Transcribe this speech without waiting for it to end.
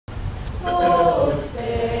Oh,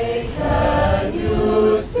 say, can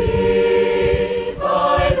you see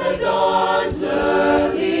by the dawn's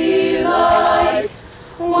early light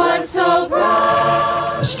what so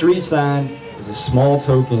bright? A street sign is a small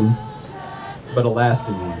token, but a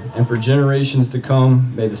lasting one. And for generations to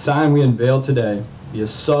come, may the sign we unveil today be a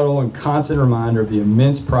subtle and constant reminder of the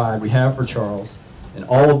immense pride we have for Charles and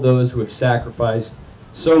all of those who have sacrificed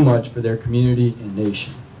so much for their community and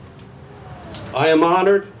nation. I am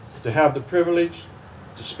honored to have the privilege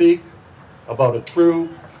to speak about a true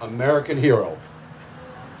American hero.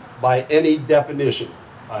 By any definition,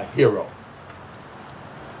 a hero.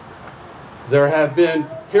 There have been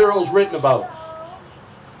heroes written about,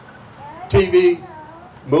 TV,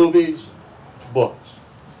 movies, books.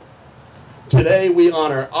 Today we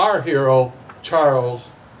honor our hero, Charles,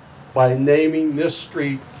 by naming this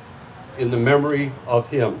street in the memory of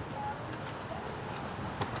him.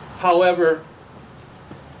 However,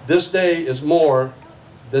 this day is more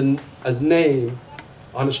than a name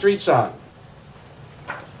on a street sign.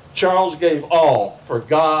 Charles gave all for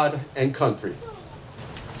God and country.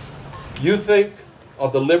 You think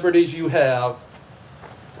of the liberties you have,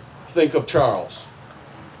 think of Charles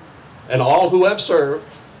and all who have served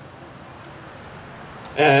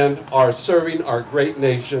and are serving our great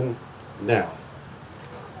nation now.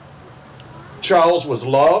 Charles was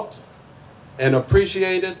loved and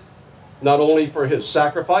appreciated not only for his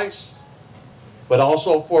sacrifice, but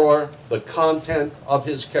also for the content of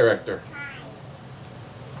his character.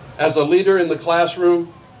 As a leader in the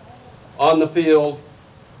classroom, on the field,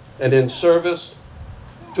 and in service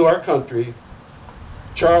to our country,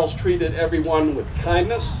 Charles treated everyone with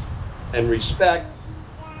kindness and respect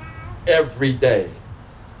every day.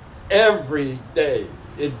 Every day.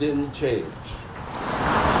 It didn't change.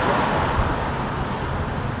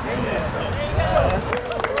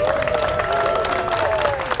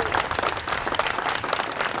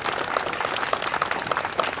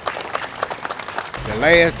 The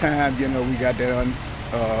last time, you know, we got that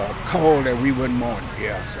call that we wouldn't want,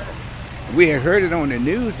 yeah, so. We had heard it on the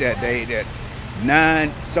news that day that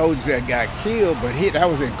 9 soldiers that got killed, but I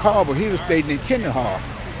was in Kabul, he was stationed in Kandahar,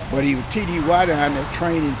 but he was TDY down there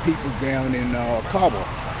training people down in Kabul.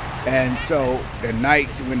 And so the night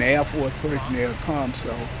when the Air Force personnel come,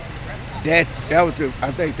 so that was,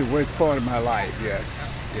 I think, the worst part of my life, yes,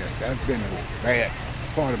 that's been a bad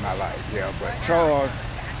part of my life, yeah, but Charles,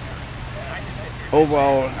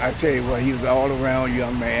 overall, I tell you what, he was an all-around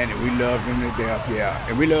young man, and we loved him to death, yeah.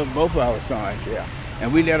 And we loved both of our sons, yeah.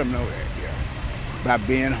 And we let them know that, yeah. By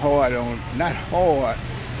being hard on, not hard,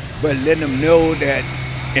 but letting them know that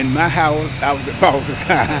in my house, I was the boss of the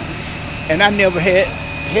time. And I never had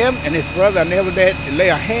him and his brother, I never let lay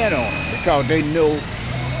a hand on them because they know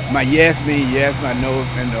my yes means yes, my no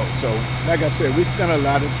and no. So, like I said, we spent a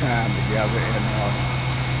lot of time together, and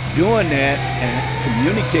doing that and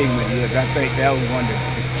communicating with us, I think that was one of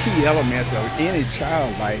the key elements of any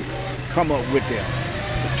child life, come up with them.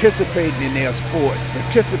 Participating in their sports,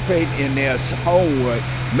 participating in their homework,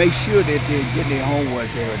 make sure that they're getting their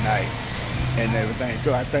homework every night and everything.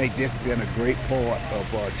 So I think this has been a great part of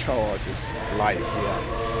Charles's life,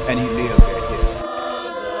 yeah, and he lived